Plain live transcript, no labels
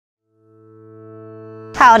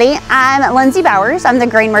Howdy, I'm Lindsey Bowers. I'm the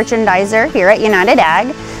grain merchandiser here at United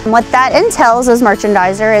Ag. What that entails as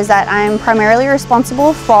merchandiser is that I'm primarily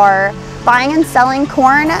responsible for buying and selling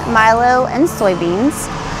corn, milo, and soybeans.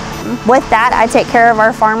 With that, I take care of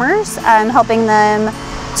our farmers, helping them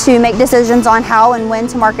to make decisions on how and when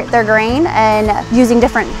to market their grain and using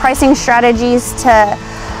different pricing strategies to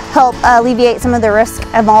help alleviate some of the risk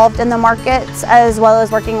involved in the markets, as well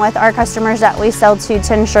as working with our customers that we sell to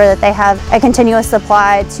ensure that they have a continuous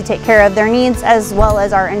supply to take care of their needs as well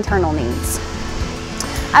as our internal needs.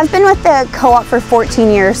 I've been with the co-op for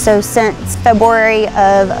 14 years, so since February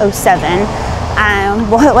of '07.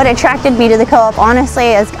 What attracted me to the co-op, honestly,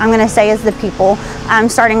 is I'm going to say is the people.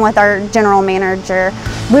 Starting with our general manager.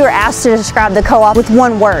 We were asked to describe the co-op with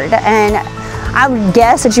one word, and I would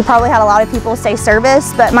guess that you probably had a lot of people say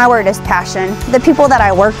service, but my word is passion. The people that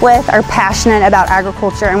I work with are passionate about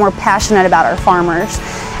agriculture, and we're passionate about our farmers.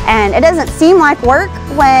 And it doesn't seem like work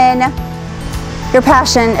when your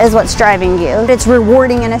passion is what's driving you. It's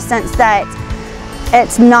rewarding in a sense that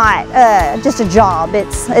it's not just a job.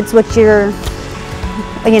 It's what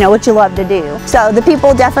what you love to do. So the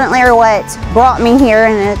people definitely are what brought me here,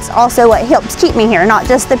 and it's also what helps keep me here. Not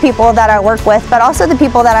just the people that I work with, but also the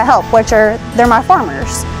people that I help, they're my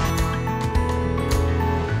farmers.